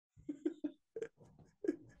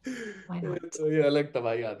Why not? तो ये अलग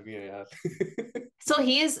तबाही आदमी है यार. So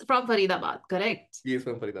he is from Faridabad, correct? ये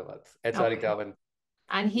from Faridabad, HR Okay. 51.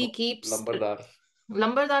 And he keeps लंबरदार.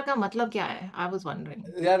 लंबरदार का मतलब क्या है? I was wondering.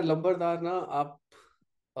 यार लंबरदार ना आप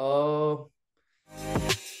अ,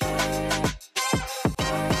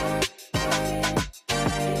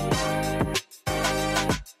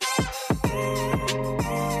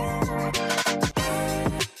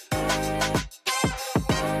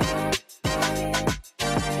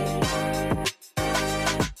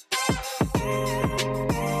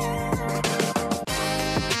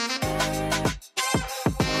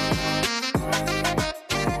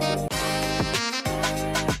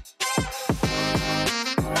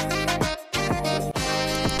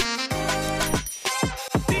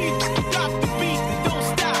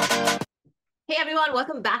 Hey everyone,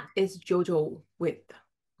 welcome back. It's Jojo with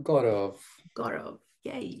Gaurav. Gaurav.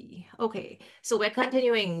 Yay. Okay, so we're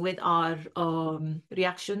continuing with our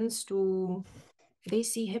reactions to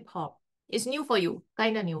Desi hip hop. It's new for you,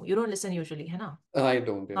 kind of new. You don't listen usually, है ना? I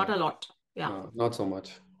don't, Not या. a lot. Yeah, not so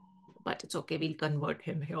much. but it's okay. We'll convert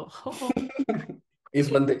him here. इस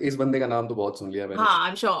बंदे का नाम तो बहुत सुन लिया मैंने.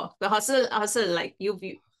 I'm sure. The hustle, like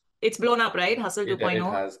it's blown up, right? Hustle It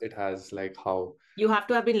 2.0. has, it has like how. You have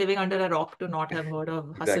to have been living under a rock to not have heard of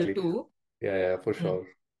Hustle Exactly. 2. या for Mm. Sure. और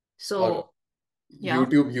So, yeah,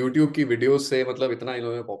 YouTube की videos से मतलब इतना इन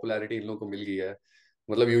लोगों में popularity इन लोगों को मिल गई है.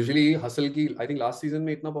 मतलब यूजुअली हसल की आई थिंक लास्ट सीजन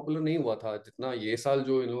में इतना पॉपुलर नहीं हुआ था जितना ये साल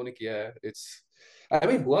जो इन लोगों ने किया है. इट्स, आई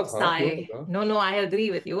मीन हुआ sigh. होगा. No, no, I agree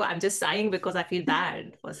with you. I'm just sighing because I feel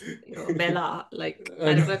bad for, Bella. Like,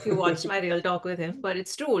 I don't know if you watched my real talk with him, but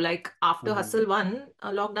it's true. Like, after Hustle 1,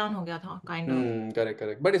 lockdown हो गया था, kind of. Correct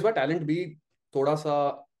correct. But इस बार talent भी थोड़ा सा,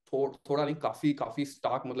 थोड़ा नहीं, काफी काफी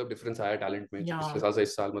स्टार्क मतलब डिफरेंस आया टैलेंट में पिछले Yeah. साल से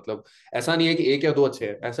इस साल. मतलब ऐसा नहीं है कि एक या दो अच्छे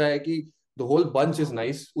हैं, ऐसा है कि the whole bunch is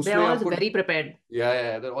nice They're उसमें all आपको. very prepared. या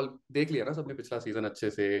ऑल देख लिया ना सबने पिछला सीजन अच्छे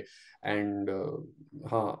से. एंड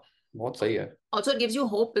हाँ, बहुत सही है. Also, it gives you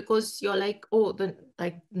hope because you're like, oh,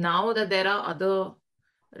 like now that there are other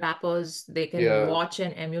rappers they can या watch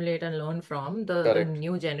and emulate and learn from, the correct.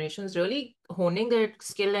 new generations really honing their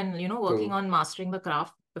skill and true. working on mastering the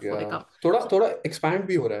craft before या they come. थोड़ा So थोड़ा expand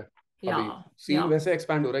भी हो रहा है. अभी yeah, scene yeah, वैसे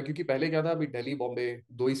एक्सपैंड हो रहा है क्योंकि पहले क्या था, अभी दिल्ली बॉम्बे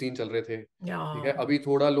दो ही सीन चल रहे थे. ठीक है, yeah, अभी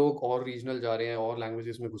थोड़ा लोग और रीजनल जा रहे हैं और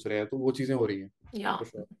लैंग्वेजेस में घुस रहे हैं, तो वो चीजें हो रही हैं. yeah. For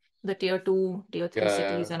sure. The tier two, tier three या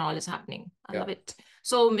cities and all is happening. I या love it.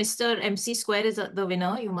 So Mr. MC Square is the winner.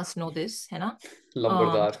 You must know this, है ना? Um,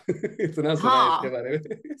 लंबरदार. इतना सुना है इसके हाँ, बारे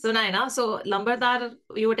में. so na, so Lambardar,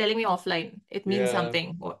 you were telling me offline. It means या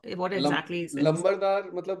something. What lump exactly is it? लंबरदार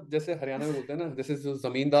मतलब जैसे हरियाणा में बोलते हैं ना, जैसे जो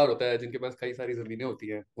जमींदार होता है जिनके पास कई सारी जमीनें होती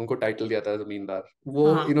हैं, उनको टाइटल दिया था जमींदार.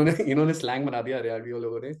 वो हाँ, इन्होंने इन्होंने स्लैंग बना दिया हरियाणवी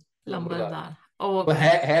लोगों ने. लंबरदार. Lambardar. वो Okay.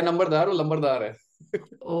 है नंबरदार, वो लंबरदार है.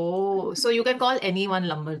 Oh, so you can call anyone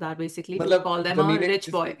Lambardar basically to मतलब call them a जमीनें rich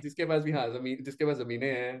जिसके boy. जिसके पास भी, हाँ, जिसके पास जमीनें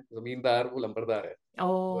हैं, जमींदार वो लंबरदार है.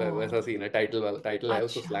 वैसा Oh, सीन है. टाइटल वाला टाइटल है,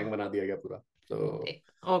 उसको स्लैंग acha. बना दिया गया पूरा. तो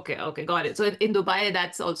Okay, okay, got it. So in Dubai,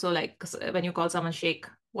 that's also like when you call someone Sheikh.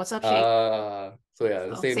 What's up, Sheikh? सो या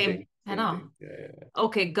So सेम same, थिंग. है सेम ना? Thing.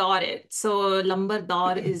 Okay, got it. So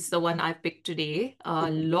Lambardar is the one I picked today.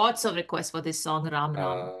 Lots of requests for this song, Ram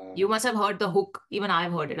Ram. You must have heard the hook. Even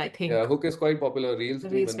I've heard it, I या think. Hook is quite popular, reels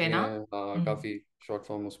भी Reels पे बनती ना? हैं. Hmm. काफी short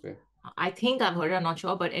form उस पे. I think I've heard it, I'm not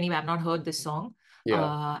sure, but anyway, I've not heard this song. या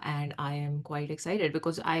And I am quite excited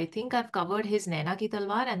because I think I've covered his Naina Ki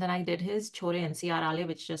Talwar and then I did his Chore NCR Ale,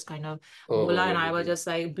 which just kind of bola and I was just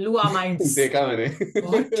like blew our minds. देखा मैंने.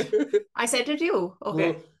 What? I sent it to you. वो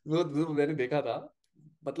Okay. वो मैंने देखा था.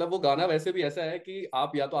 मतलब वो गाना वैसे भी ऐसा है कि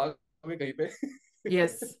आप या तो आगे कहीं पे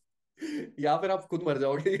Yes. या फिर आप खुद मर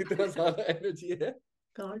जाओगे, इतना ज्यादा एनर्जी है.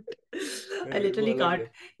 Can't. I वो literally अलग can't. है.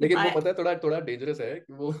 If लेकिन वो I, पता है थोड़ा थोड़ा डेंजरस है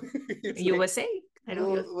कि वो it's you were like saying, I don't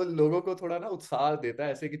वो hear. वो लोगों को थोड़ा ना उत्साह देता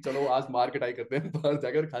है ऐसे कि चलो आज मार कटाई करते हैं बाहर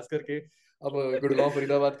जाकर, खास करके अब गुड़गांव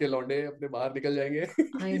फरीदाबाद के लौंडे अपने बाहर निकल जाएंगे.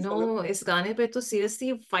 I कि चलो. know इस गाने पे तो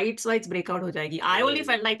seriously fights break out हो जाएगी. I only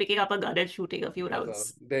felt like picking up a gun and shooting a few rounds.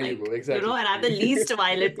 There you Like, go. and I'm the exactly. least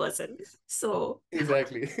violent person. So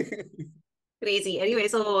exactly. crazy. Anyway,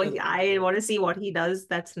 so I want to see what he does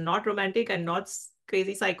that's not romantic and not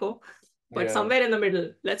crazy psycho, but या somewhere in the middle.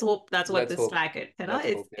 Let's hope that's what let's this hope. track is. है ना?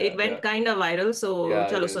 Let's It, hope. it या went kind of viral, so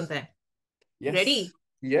it चलो is. सुनते हैं. Yes. Ready?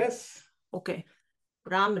 Yes. Okay.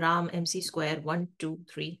 Ram Ram MC Square 1 2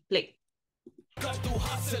 3 play.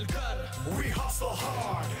 We hustle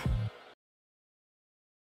hard.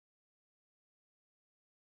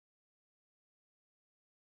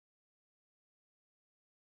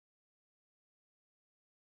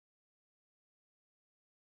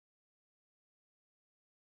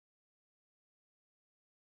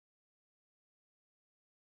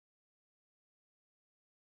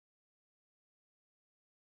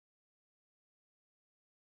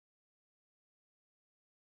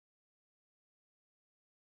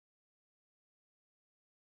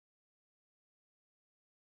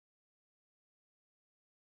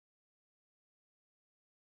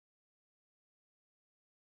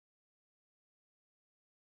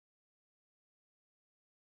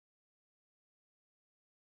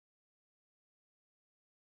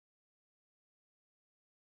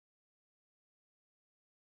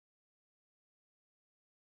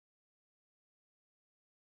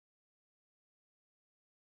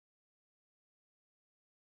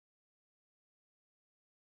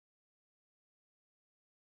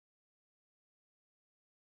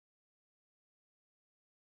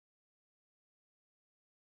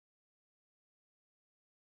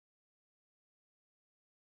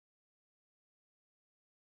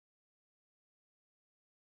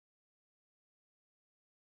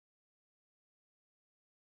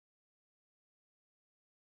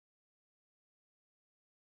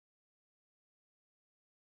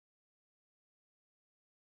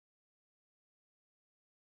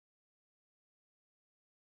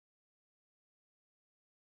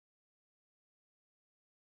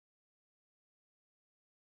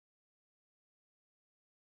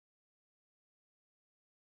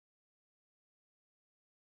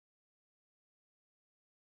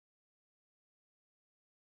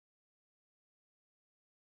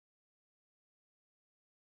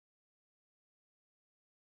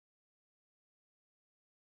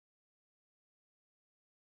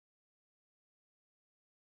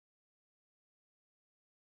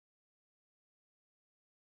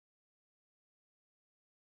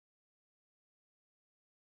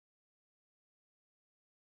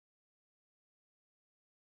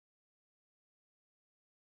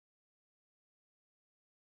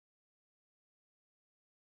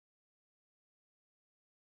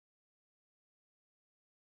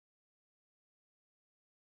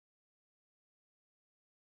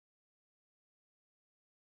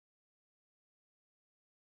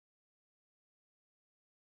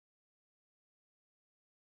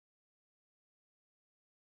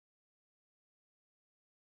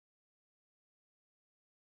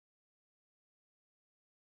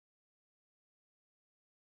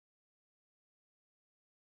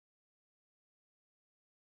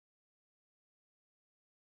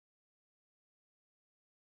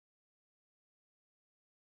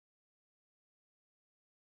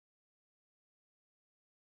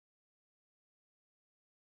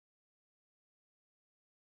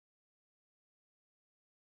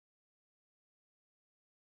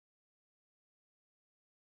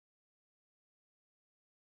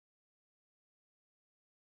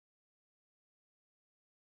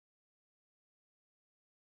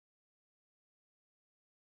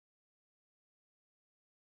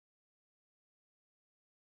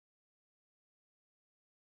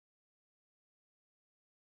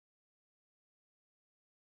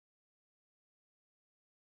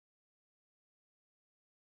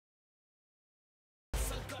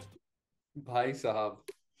 भाई साहब.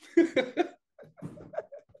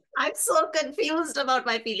 I'm so confused about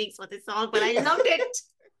my feelings for this song, but I loved it.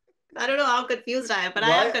 I don't know how confused I am, but I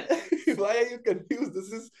Why? am confused. Why are you confused?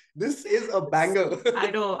 This is a banger.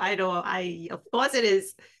 I know. Of course it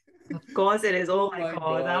is. Of course it is. Oh Oh my my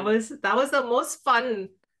God. God. That was the most fun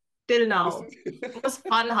till now. इसमें Most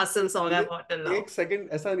fun hustle song मुझे I've heard till एक now. Second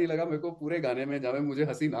ऐसा नहीं लगा मेरे को पूरे गाने में जहाँ में मुझे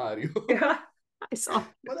हंसी ना आ रही हो. Yeah, I saw.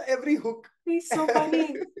 मतलब every hook. He's so funny.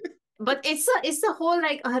 But it's the whole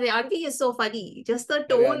like Haryanvi is so funny. Just the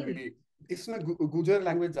tone. Haryanvi. इसमें गुजर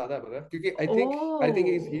लैंग्वेज ज्यादा है, पता है? क्योंकि I think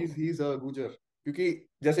Oh. He is a गुजर. क्योंकि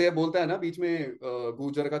जैसे ये बोलता है ना बीच में,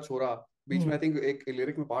 गुजर का छोरा. बीच में Hmm. आई थिंक एक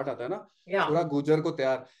लिरिक में पार्ट आता है ना, Yeah. छोरा गुजर को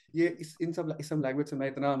तैयार. ये इस सब लैंग्वेज से मैं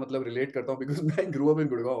इतना मतलब रिलेट करता हूँ बिकॉज मैं ग्रो अप इन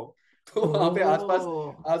गुड़गांव. तो वहां पे आसपास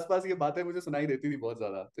Oh. आसपास ये बातें मुझे सुनाई देती थी बहुत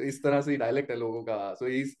ज्यादा. तो इस तरह से डायलेक्ट है लोगों का. सो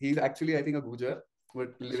he is actually I think अ गुजर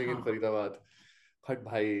बट लिविंग इन अच्छा. फरीदाबाद. बट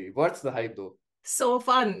भाई व्हाट्स द हाइप दो. So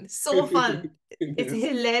fun, so fun. It's Yes.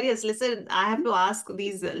 hilarious. Listen, I have to ask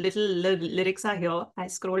these little lyrics are here. I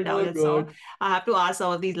scroll down Oh and saw. God. I have to ask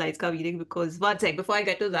some of these lines ka meaning because one sec, before I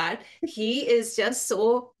get to that, he is just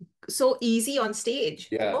so easy on stage.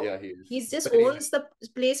 You Yeah, know, yeah, he is. he's just Very, owns the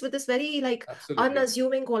place with this very like absolutely.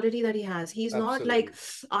 unassuming quality that he has. He's not like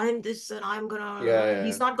Absolutely. I'm this and I'm Yeah, gonna.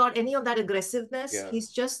 He's yeah, not got any of that aggressiveness. yeah.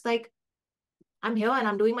 He's just like I'm here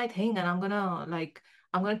and I'm doing my thing and I'm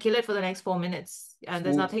gonna kill it for the next 4 minutes and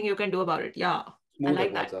there's smooth. nothing you can do about it. Yeah, I smooth है like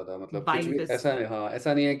बहुत that ज्यादा. मतलब कुछ भी vibe is ऐसा है, हाँ,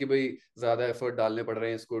 ऐसा नहीं है कि भाई ज्यादा एफर्ट डालने पड़ रहे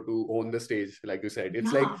हैं इसको to own the stage like you said.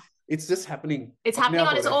 It's like yeah. It's just happening. It's अपने happening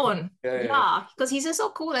आप on हो its रहा है. own. या Yeah, because he's just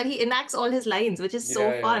so cool and he enacts all his lines, which is या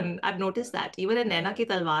so या fun. I've noticed that. Even in या Naina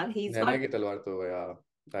Ki Talwar, he's नैना got की तलवार तो या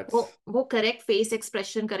वो दैट्स वो correct face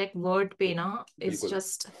expression, correct word पे ना, बिल्कुल.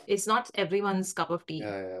 it's not everyone's cup of tea.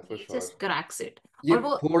 या for He sure. just cracks it. ये और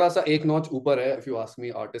वो थोड़ा सा एक नॉच ऊपर है if you ask me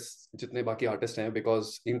artist जितने बाकी आर्टिस्ट हैं because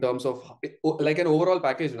in terms of like an overall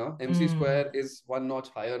package ना MC mm, square is one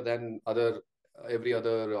notch higher than other every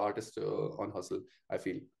other artist on hustle. I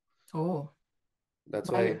feel oh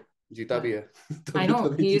that's why why जीता why भी है. I तभी know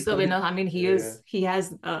तभी he is the जीता भी. winner. I mean, he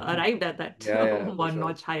has arrived at that या for one sure.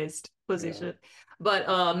 notch highest या position.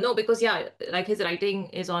 But no, because yeah, like his writing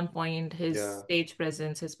is on point, his या stage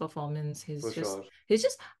presence, his performance, for sure. he's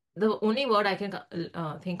just the only word I can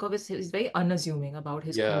think of is he's very unassuming about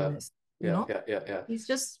his या coolness. You know, या he's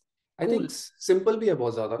just आई cool. Think simple भी है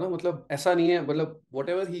बहुत ज्यादा ना. मतलब ऐसा नहीं है, मतलब what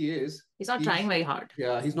ever he is, He's not he trying very hard.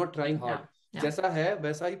 he's not trying hard. Yeah, yeah, जैसा है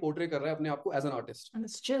वैसा ही पोर्ट्रे कर रहा है अपने आप को as an artist. and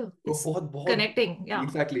it's chill. तो It's बहुत बहुत connecting. Yeah,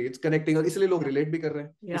 exactly it's connecting. और इसलिए लोग yeah, रिलेट भी कर रहे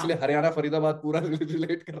हैं. yeah. इसलिए हरियाणा फरीदाबाद पूरा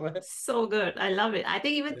रिलेट कर रहा So good. I love it. I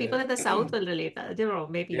think even people in the है. south will relate. I don't know,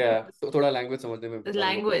 maybe या because तो थोड़ा लैंग्वेज समझने में वालों को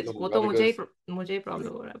language प्रॉब्लम वो होगा तो बिकॉज मुझे ही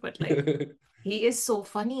problem हो रहा है but like he is so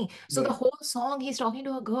funny so the whole song he's talking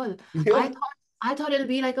to a girl I thought I thought it'll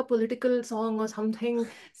be like a political song or something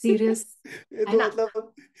serious ये and तो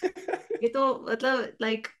मतलब ये तो मतलब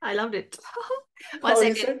like I loved it one how he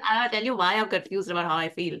second said. I'll tell you why I'm confused about how I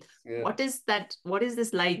feel Yeah. what is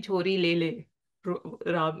this line chori le le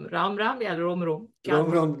Ram Ram या रोम रोम क्या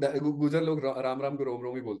रोम था रोम. गुजर लोग राम राम को रोम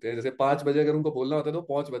रोम ही बोलते हैं. जैसे 5 बजे अगर उनको बोलना होता है तो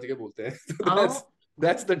 5 बज के बोलते हैं. तो oh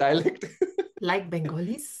that's the dialect. like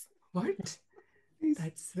Bengalis what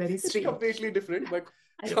that's very It's strange completely different, but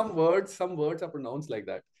I don't some words are pronounced like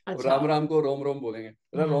that. अब अच्छा राम राम को रोम रोम बोलेंगे.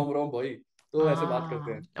 अरे हम्म रोम रोम भाई. तो ऐसे बात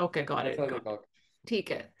करते हैं. okay got That's it how they got it talk.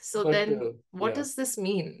 ठीक है so But then what yeah, does this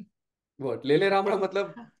mean what ले ले राम राम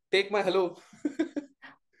मतलब take my hello.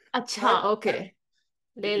 अच्छा I'm okay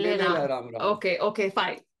ले ले ले ले Ram Ram Ram. okay okay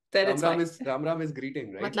fine then Ram it's Ram fine is Ram Ram is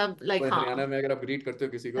greeting right. मतलब like कोई हरियाणा हाँ में अगर आप ग्रीट करते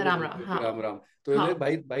हो किसी को तो राम राम बोलते हो कि हाँ राम राम. तो ये ले हाँ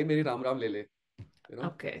भाई भाई मेरी राम राम ले ले. You know,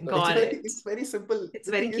 okay so it's got very it it's very simple. it's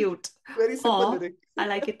The very thing is, cute very simple oh lyric. I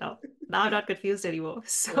like it now I'm not confused anymore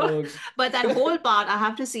so Oh, but that whole part I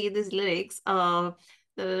have to see these lyrics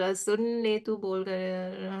सुन ले तू बोल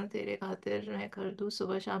कर तेरे खातिर मैं कर दूं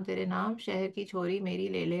सुबह शाम तेरे नाम शहर की छोरी मेरी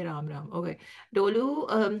ले ले Ram Ram okay Dolu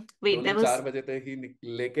wait Dolu there was 4 बजे तक ही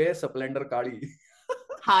लेके स्प्लेंडर काड़ी.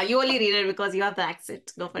 हाँ you only read it because you have the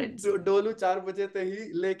accent go for it डोलू 4 बजे तक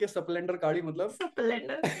ही लेके स्प्लेंडर काड़ी मतलब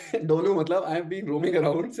splendor डोलू मतलब I have been roaming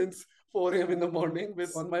around since 4 a.m. in the morning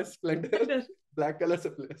with on my splendor, splendor black color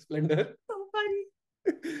splendor. so funny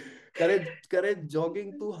करे करे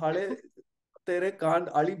jogging तू हाड़े तेरे कांड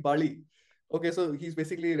आली बाली. Okay, so he's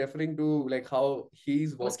basically referring to like how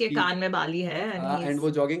he's उसके walking. कान में बाली है and हाँ, एंड he's वो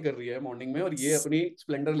जॉगिंग कर रही है मॉर्निंग में और ये अपनी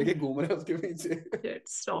स्प्लेंडर लेके घूम रहा है उसके पीछे.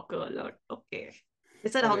 stalker alert okay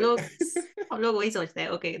listen अरे हम लोग वही सोचते हैं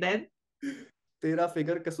okay then तेरा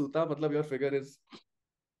फिगर कसूता मतलब your figure is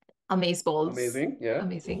amaze balls amazing. या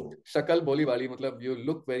amazing शक्ल भोली वाली मतलब you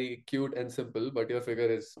look very cute and simple but your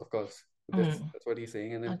figure is of course That's what he's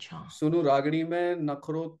saying. And then अच्छा. सुनो रागनी में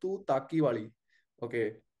नखरो तू ताकी वाली. Okay,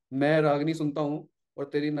 मैं रागनी सुनता हूँ और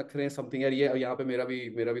तेरी नखरे समथिंग. यार ये यहाँ पे मेरा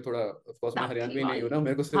भी थोड़ा, ऑफ कोर्स मैं ताकी हरियाणवी नहीं हूँ वाली. ना,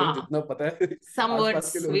 मेरे को सिर्फ हाँ. जितना पता है Some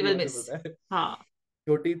आसपास के words लोगों we की will भाषा miss. पता है. हाँ.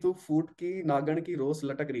 छोटी तू फूट की नागण की रोस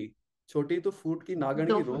लटक रही. छोटी तो फूट की नागण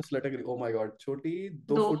की 2 फुट. रोस लटक रही. Oh my God. छोटी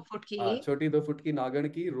दो 2 फुट फुट की. हाँ, छोटी 2 फुट की नागण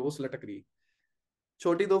की रोस लटक रही.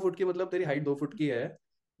 छोटी 2 फुट की मतलब तेरी हाइट 2 फुट की है.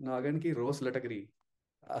 नागण की रोस लटक रही.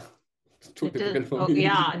 To little. Difficult for me.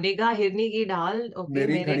 या निगाह हिरनी की ढाल. ओके.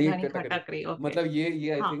 मेरी मेरे घड़ी घनी कटक रही. खटक रही. ओके. मतलब ये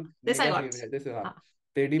आई हाँ. थिंक दिस आई निगाह गॉट. हिर जैसे. हाँ. हाँ.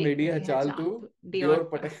 टेढ़ी मेढ़ी है टेढ़ी है चाल तू, चाल तू डियोर डियोर.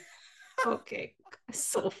 पटक. ओके.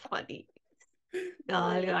 So funny.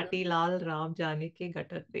 गाल गाटी लाल राम जाने के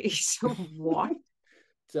गटर पे. So what?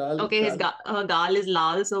 चाल Okay, his चाल. gal is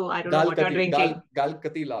lal, so I don't know गाल what you're कती गाल drinking. गाल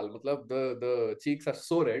कती लाल मतलब the cheeks are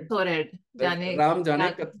so red So red. that जाने राम जाने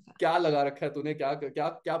क्या. क्या लगा रखा है तूने, क्या क्या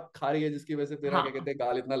क्या खा रही है जिसकी वजह से तेरा क्या कहते हाँ. हैं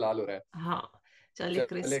गाल इतना लाल हो रहा है. हाँ. चले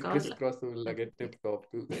क्रिस चले का क्रिस क्रॉस तू लगे लगे. टिप टॉप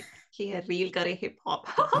तू. कि है रील करे hip hop.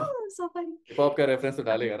 So funny. Hip hop का रेफरेंस तो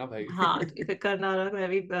डालेगा ना भाई. हाँ. फिकर ना रख, मैं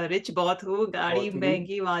भी रिच बहुत हूँ, गाड़ी बहुत हूँ,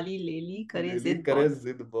 महंगी वाली ले ली, करे दिली जिद करे बहुत.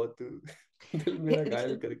 जिद बहुत तू. दिल मेरा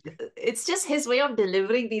घायल करके. It's just his way of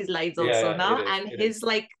delivering these lines also, Yeah, na, and it is.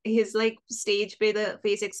 his like stage पे the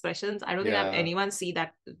face expressions. I don't think I've Yeah, anyone see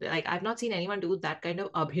that. Like I've not seen anyone do that kind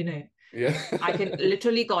of abhinay. yeah. I can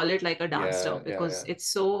literally call it like a dance Yeah, term yeah, because yeah. it's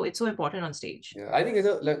so important on stage. Yeah, I think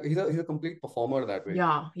he's a complete performer that way.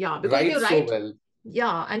 Yeah, yeah. Because if you Writes so write, well.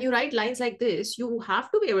 yeah, and you write lines like this, you have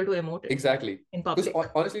to be able to emote it Exactly. in Because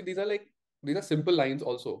public. honestly, these are simple lines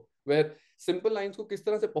also. Where simple lines को किस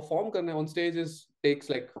तरह से perform करना है on stage is takes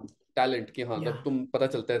like talent कि हाँ तब Yeah, तुम पता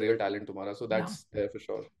चलता है real talent तुम्हारा. So yeah. that's there for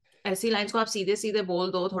sure. ऐसी लाइंस को आप सीधे सीधे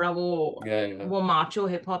बोल दो, थोड़ा Yeah, yeah, वो माचो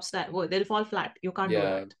हिप हॉप स्टाइल, वो they'll fall flat. You can't do yeah,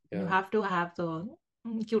 that. You yeah, have to have the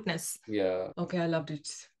cuteness. yeah. Okay, I loved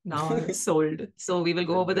it. Now I'm sold. So we will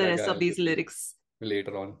go दिल over the मेरा rest of घायल these करके. lyrics.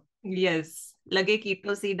 Later on. Yes. लगे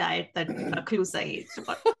कीटो सी diet तन रख लूं सही.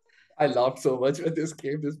 I laughed so much when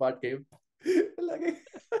this part came. लगे.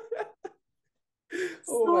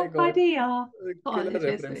 Oh my So God. funny, yeah. Killer College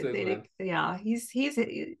references, man. yeah, he's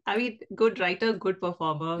I mean, good writer, good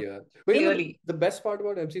performer, Yeah. But you know clearly. the best part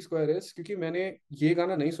about MC Square is क्योंकि मैंने ये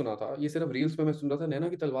गाना नहीं सुना था, ये सिर्फ रील्स पे मैं सुन रहा था. नैना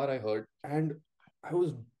की तलवार I heard and I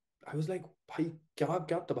was I was like भाई क्या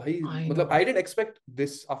क्या तबाही. I मतलब know. I didn't expect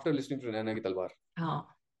this after listening to नैना की तलवार. हाँ.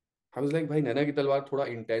 I was like भाई नैना की तलवार थोड़ा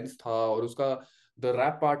intense था और उसका the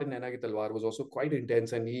rap part in नैना की तलवार was also quite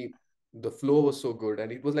intense and the flow was so good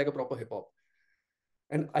and it was like a proper hip hop.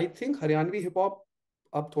 And I think Haryanvi hip hop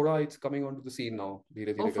अब थोड़ा it's coming onto the scene now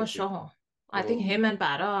धीरे Oh, धीरे for करके. sure. I think तो him and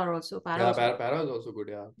Para are also yeah, Para is also good.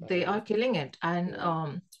 Yeah, Para they is are also killing it. And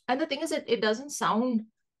yeah. and the thing is it doesn't sound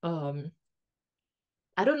um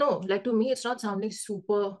I don't know, like to me it's not sounding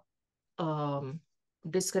super um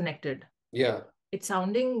disconnected. Yeah. It's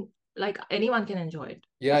sounding like anyone can enjoy it.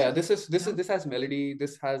 Yeah, It's yeah. just, This has melody.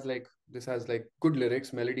 This has like good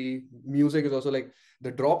lyrics, melody. Music is also like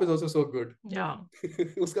the drop is also so good. yeah.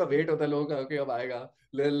 उसका wait होता है लोगों का okay अब आएगा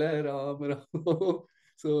ले ले Ram Ram.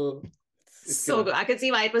 So it's So killer. good. I can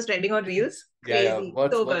see why it was trending on Reels. Yeah. Crazy. So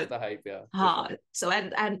What's good. the hype? Yeah, for Ha. sure. So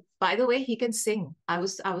and by the way, he can sing. I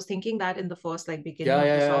was thinking that in the first like beginning Yeah, of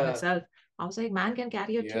yeah, the song yeah, itself. I was like, man can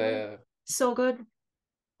carry a yeah, tune. yeah. So good.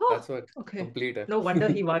 Oh, That's what okay. complete है. No wonder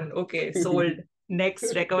he won. Okay, sold.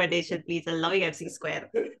 Next recommendation, please. A loving MC Square.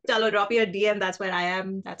 Chalo, drop your DM. That's where I am.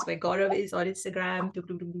 That's where GAURAV is on Instagram.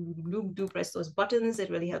 Do press those buttons. It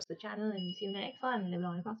really helps the channel. And see you next one. Live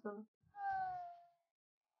long and prosper.